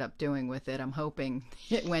you ended up doing with it. I'm hoping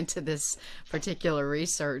it went to this particular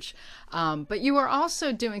research. But you are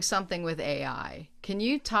also doing something with AI. Can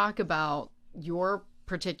you talk about your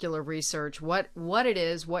particular research, what it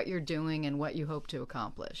is, what you're doing, and what you hope to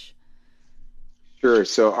accomplish? Sure.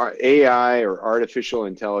 So our AI, or artificial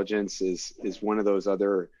intelligence, is one of those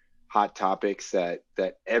other hot topics that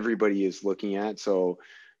everybody is looking at. So,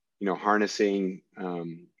 harnessing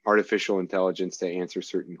artificial intelligence to answer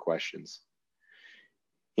certain questions.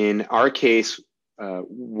 In our case,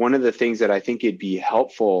 one of the things that I think it'd be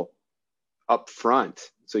helpful up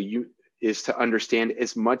front, is to understand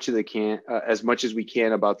as much as we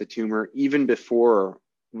can about the tumor, even before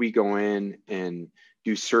we go in and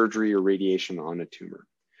do surgery or radiation on a tumor.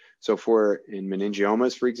 So in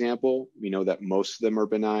meningiomas, for example, we know that most of them are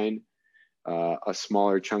benign. A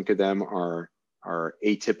smaller chunk of them are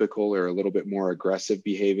atypical or a little bit more aggressive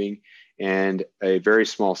behaving, and a very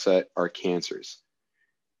small set are cancers.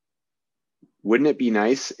 Wouldn't it be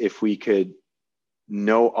nice if we could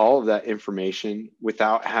know all of that information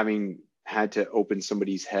without having had to open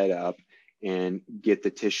somebody's head up and get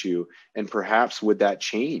the tissue? And perhaps would that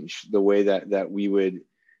change the way that we would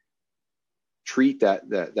treat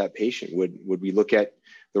that patient? Would we look at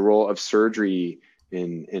the role of surgery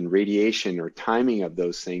and radiation or timing of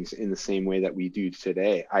those things in the same way that we do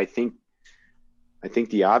today? I think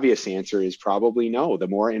the obvious answer is probably no. The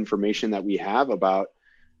more information that we have about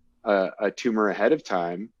a tumor ahead of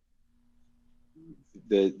time,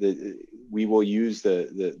 we will use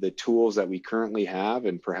the tools that we currently have,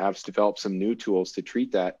 and perhaps develop some new tools to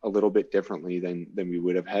treat that a little bit differently than we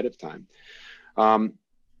would have ahead of time.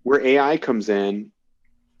 Where AI comes in,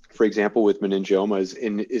 for example, with meningiomas,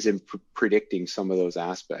 is in predicting some of those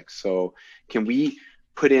aspects. So can we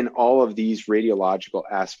put in all of these radiological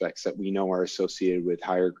aspects that we know are associated with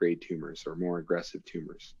higher grade tumors or more aggressive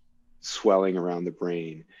tumors, swelling around the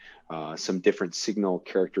brain, some different signal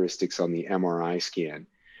characteristics on the MRI scan,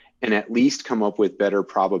 and at least come up with better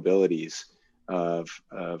probabilities of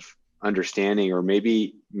understanding? Or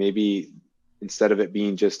maybe instead of it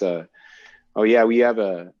being just we have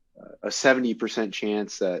a 70%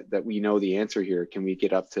 chance that we know the answer here, can we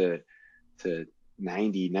get up to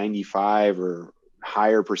 90, 95 or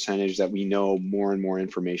higher percentage that we know more and more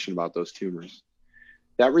information about those tumors?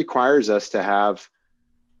 That requires us to have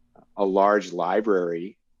a large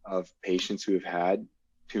library of patients who have had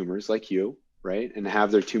tumors like you, right? And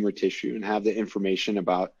have their tumor tissue and have the information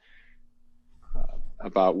about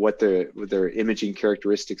what their imaging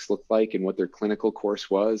characteristics look like, and what their clinical course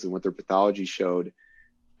was, and what their pathology showed.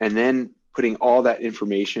 And then putting all that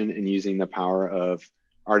information and using the power of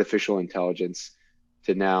artificial intelligence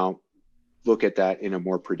to now look at that in a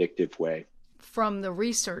more predictive way. From the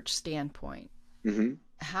research standpoint,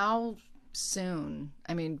 how soon?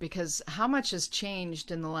 I mean, because how much has changed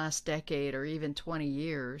in the last decade or even 20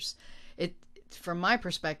 years? From my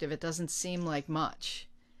perspective, it doesn't seem like much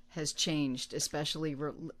has changed, especially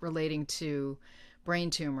relating to brain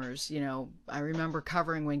tumors. I remember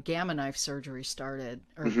covering when gamma knife surgery started,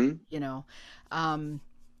 or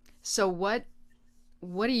so what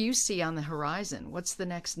do you see on the horizon? What's the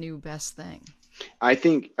next new best thing? I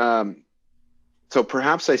think so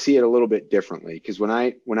perhaps I see it a little bit differently, because when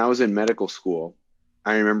I was in medical school,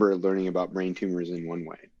 I remember learning about brain tumors in one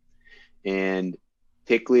way. And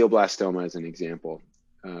take glioblastoma as an example.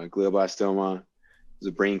 Glioblastoma is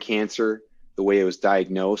a brain cancer. The way it was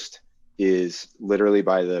diagnosed is literally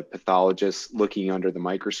by the pathologist looking under the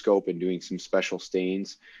microscope and doing some special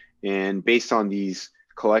stains. And based on these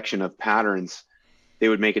collection of patterns, they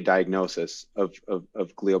would make a diagnosis of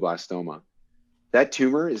glioblastoma. That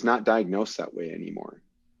tumor is not diagnosed that way anymore.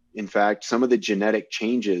 In fact, some of the genetic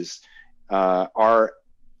changes are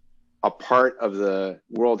a part of the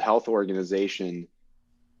World Health Organization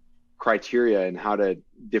criteria and how to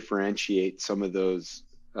differentiate some of those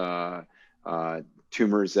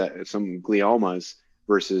tumors, some gliomas,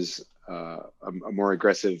 versus a more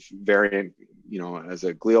aggressive variant, as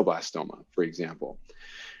a glioblastoma, for example.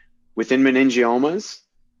 Within meningiomas,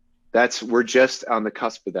 we're just on the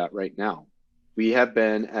cusp of that right now. We have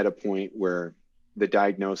been at a point where the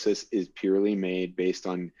diagnosis is purely made based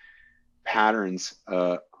on patterns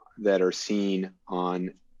that are seen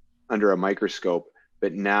under a microscope.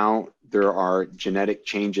 But now there are genetic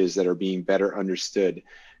changes that are being better understood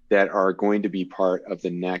that are going to be part of the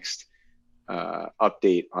next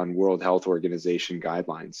update on World Health Organization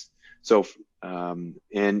guidelines. So, and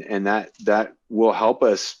that will help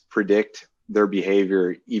us predict their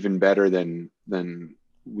behavior even better than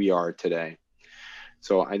we are today.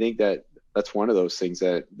 So I think that that's one of those things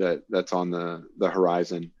that's on the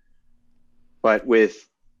horizon. But with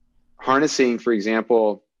harnessing, for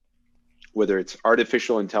example, whether it's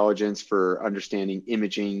artificial intelligence for understanding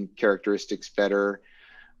imaging characteristics better,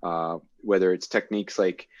 whether it's techniques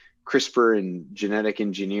like CRISPR and genetic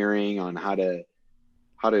engineering on how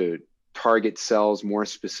to target cells more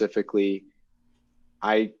specifically,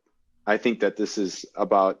 I think that this is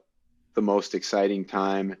about the most exciting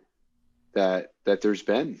time that there's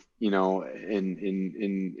been,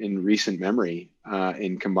 in recent memory,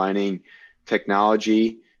 in combining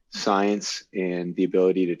technology, science, and the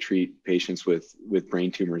ability to treat patients with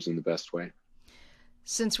brain tumors in the best way.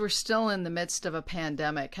 Since we're still in the midst of a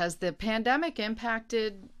pandemic, has the pandemic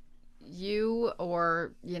impacted you,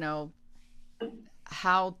 or,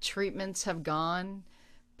 how treatments have gone?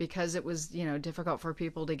 Because it was, difficult for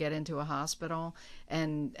people to get into a hospital,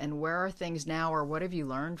 and where are things now, or what have you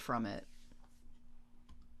learned from it?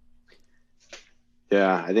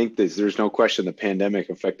 Yeah, I think there's no question the pandemic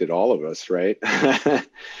affected all of us, right?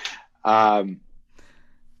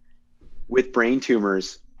 With brain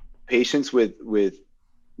tumors,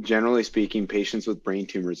 generally speaking, patients with brain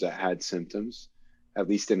tumors that had symptoms, at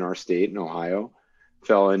least in our state, in Ohio,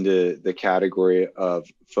 fell into the category of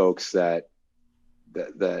folks that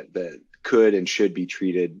could and should be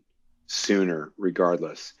treated sooner,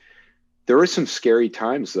 regardless. There were some scary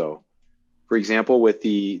times, though. For example, with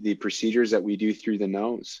the procedures that we do through the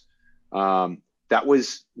nose, that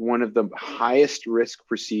was one of the highest risk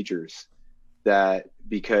procedures,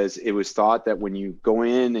 because it was thought that when you go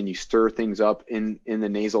in and you stir things up in the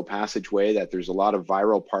nasal passageway, that there's a lot of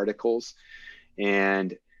viral particles,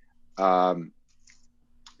 and some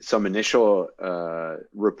initial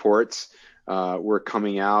reports were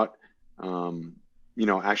coming out,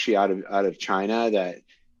 actually out of China, that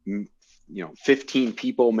 15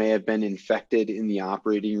 people may have been infected in the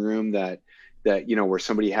operating room, that where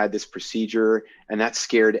somebody had this procedure, and that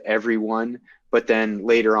scared everyone. But then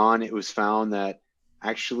later on, it was found that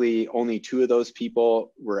actually only 2 of those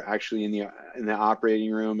people were actually in the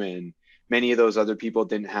operating room, and many of those other people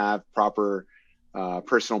didn't have proper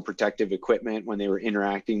personal protective equipment when they were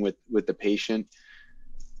interacting with the patient.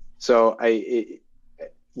 So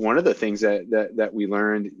one of the things that we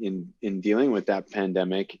learned in dealing with that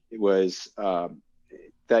pandemic was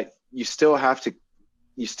that you still have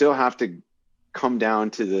to come down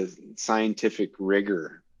to the scientific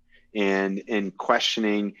rigor and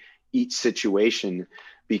questioning each situation,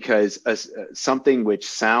 because something which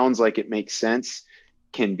sounds like it makes sense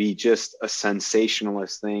can be just a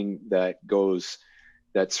sensationalist thing that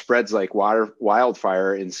spreads like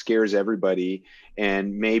wildfire and scares everybody,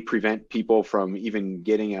 and may prevent people from even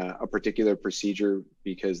getting a particular procedure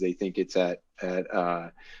because they think it's at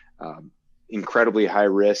incredibly high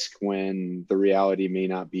risk, when the reality may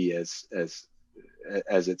not be as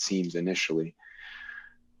it seems initially.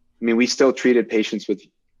 I mean, we still treated patients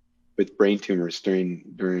with brain tumors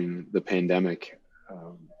during the pandemic.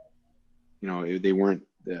 They weren't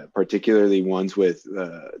particularly ones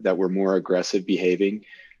that were more aggressive behaving.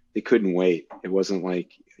 They couldn't wait. It wasn't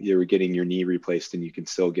like you were getting your knee replaced and you can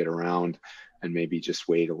still get around and maybe just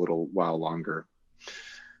wait a little while longer.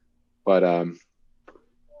 But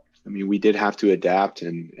we did have to adapt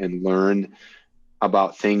and learn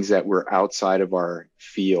about things that were outside of our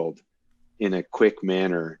field in a quick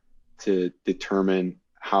manner to determine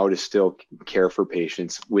how to still care for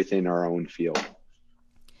patients within our own field.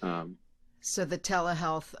 So the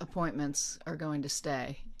telehealth appointments are going to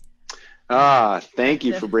stay. Thank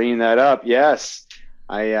you for bringing that up. Yes,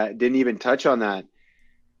 I didn't even touch on that.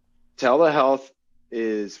 Telehealth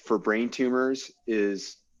for brain tumors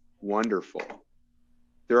is wonderful.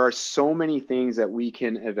 There are so many things that we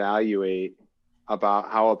can evaluate about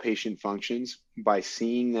how a patient functions by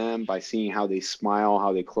seeing them, by seeing how they smile,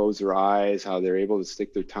 how they close their eyes, how they're able to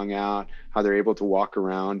stick their tongue out, how they're able to walk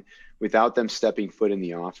around without them stepping foot in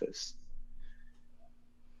the office.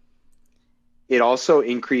 It also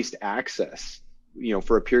increased access.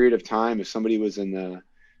 For a period of time, if somebody was in the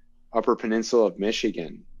Upper Peninsula of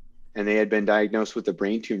Michigan and they had been diagnosed with a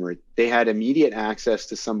brain tumor, they had immediate access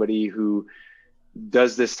to somebody who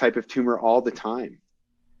does this type of tumor all the time.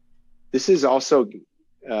 This is also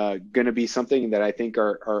going to be something that I think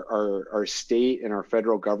our state and our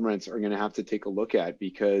federal governments are going to have to take a look at,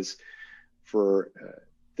 because for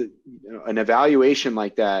an evaluation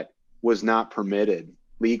like that was not permitted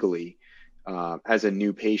legally as a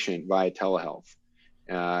new patient via telehealth.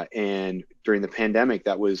 And during the pandemic,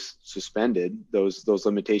 that was suspended. Those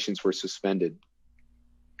limitations were suspended.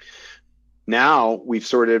 Now we've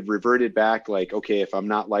sort of reverted back, like, okay, if I'm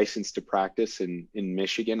not licensed to practice in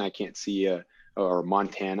Michigan, I can't see a or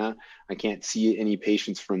Montana. I can't see any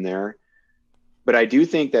patients from there. But I do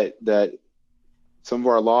think that some of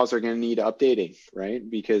our laws are going to need updating, right?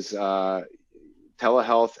 Because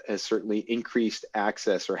telehealth has certainly increased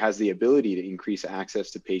access, or has the ability to increase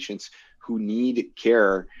access to patients who need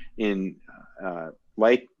care in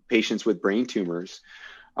like patients with brain tumors,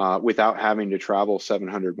 without having to travel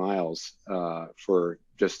 700 miles for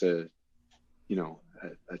just a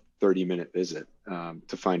 30-minute visit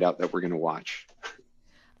to find out that we're going to watch.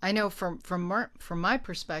 I know from my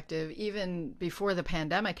perspective, even before the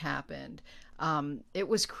pandemic happened, it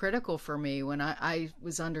was critical for me when I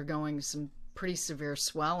was undergoing some pretty severe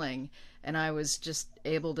swelling, and I was just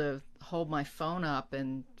able to hold my phone up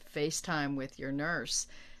and FaceTime with your nurse,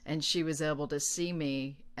 and she was able to see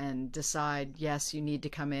me and decide, yes, you need to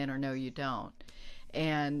come in, or no, you don't.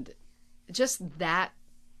 And just that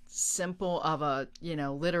simple of a,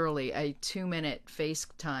 literally a 2-minute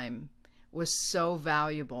FaceTime was so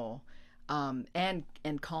valuable, and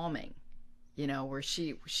calming, where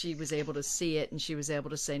she was able to see it, and she was able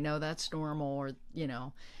to say, no, that's normal, or,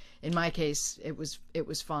 in my case, it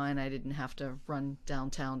was fine. I didn't have to run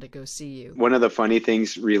downtown to go see you. One of the funny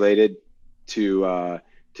things related to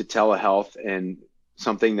telehealth, and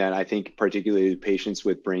something that I think particularly patients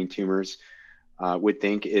with brain tumors would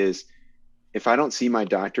think, is, if I don't see my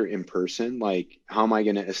doctor in person, like, how am I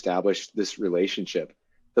going to establish this relationship?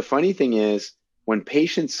 The funny thing is, when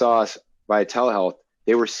patients saw us via telehealth,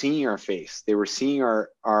 they were seeing our face. They were seeing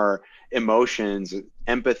our emotions.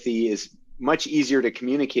 Empathy is much easier to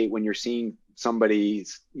communicate when you're seeing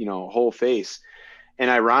somebody's, whole face. And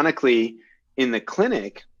ironically, in the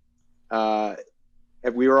clinic,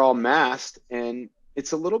 we were all masked, and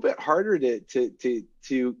it's a little bit harder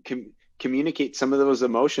to communicate some of those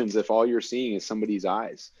emotions if all you're seeing is somebody's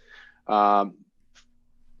eyes.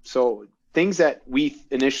 So things that we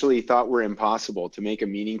initially thought were impossible to make a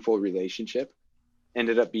meaningful relationship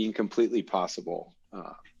ended up being completely possible,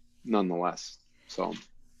 nonetheless. So,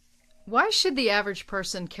 why should the average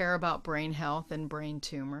person care about brain health and brain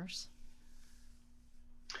tumors?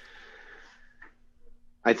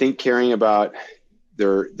 I think caring about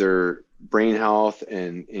their brain health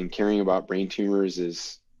and caring about brain tumors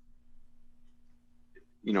is,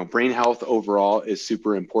 brain health overall is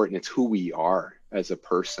super important. It's who we are as a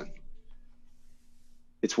person.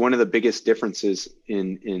 It's one of the biggest differences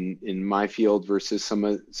in my field versus some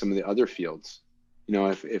of the other fields.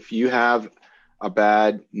 If you have a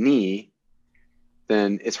bad knee,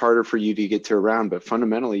 then it's harder for you to get around, but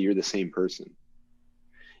fundamentally you're the same person.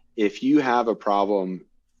 If you have a problem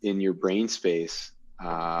in your brain space,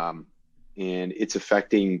 and it's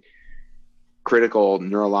affecting critical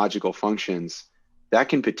neurological functions, that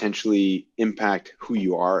can potentially impact who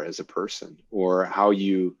you are as a person, or how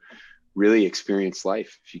you really experience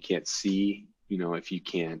life. If you can't see,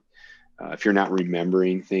 if you're not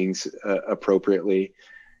remembering things appropriately,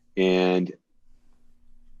 and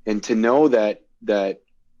to know that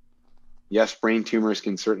yes, brain tumors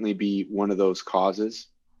can certainly be one of those causes,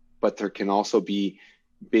 but there can also be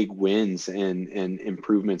big wins and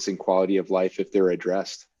improvements in quality of life if they're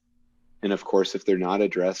addressed. And of course, if they're not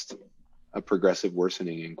addressed, a progressive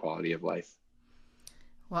worsening in quality of life.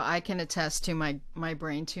 Well, I can attest to my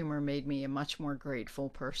brain tumor made me a much more grateful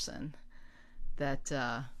person, that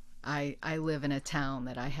I live in a town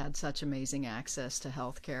that I had such amazing access to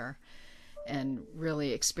healthcare and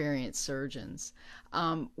really experienced surgeons.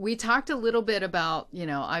 We talked a little bit about,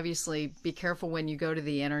 obviously be careful when you go to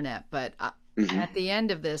the internet, but at the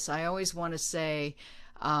end of this, I always want to say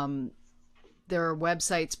there are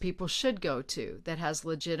websites people should go to that has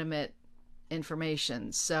legitimate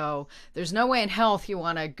information. So there's no way in health you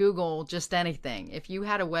want to Google just anything. If you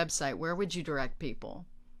had a website, where would you direct people?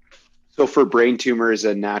 So for brain tumors,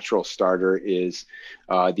 a natural starter is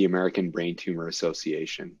the American Brain Tumor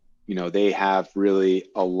Association. They have really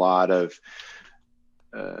a lot of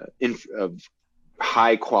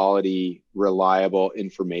high quality, reliable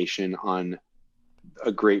information on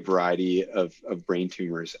a great variety of brain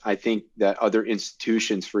tumors. I think that other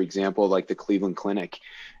institutions, for example, like the Cleveland Clinic,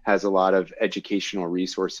 has a lot of educational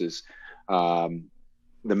resources. The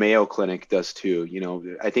Mayo Clinic does too.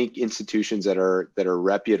 I think institutions that are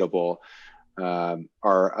reputable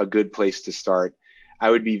are a good place to start.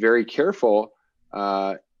 I would be very careful,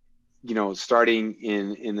 starting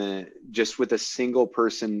in just with a single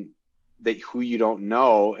person who you don't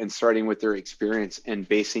know, and starting with their experience and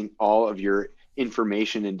basing all of your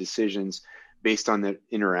information and decisions based on the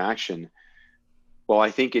interaction. Well, I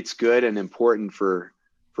think it's good and important for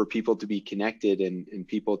people to be connected and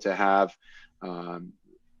people to have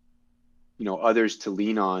others to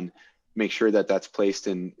lean on make sure that that's placed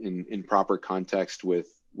in proper context with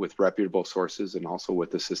reputable sources, and also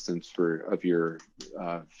with assistance of your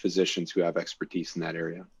physicians who have expertise in that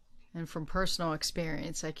area. And from personal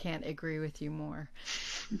experience, I can't agree with you more.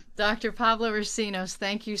 Dr. Pablo Recinos,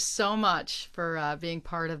 thank you so much for being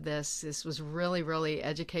part of this. This was really, really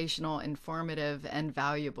educational, informative, and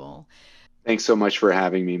valuable. Thanks so much for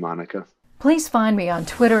having me, Monica. Please find me on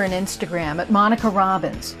Twitter and Instagram at Monica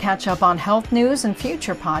Robbins. Catch up on health news and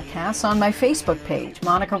future podcasts on my Facebook page,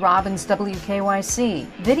 Monica Robbins WKYC.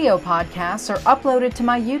 Video podcasts are uploaded to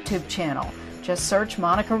my YouTube channel. Just search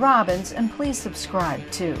Monica Robbins and please subscribe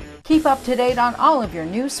too. Keep up to date on all of your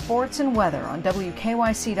news, sports, and weather on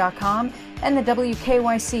WKYC.com and the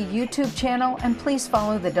WKYC YouTube channel, and please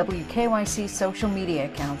follow the WKYC social media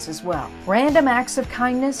accounts as well. Random acts of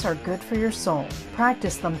kindness are good for your soul.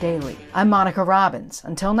 Practice them daily. I'm Monica Robbins.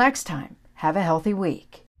 Until next time, have a healthy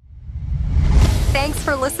week. Thanks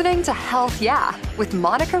for listening to Health Yeah with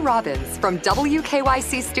Monica Robbins from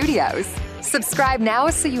WKYC Studios. Subscribe now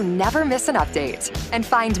so you never miss an update. And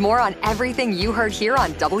find more on everything you heard here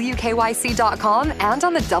on WKYC.com and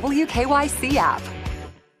on the WKYC app.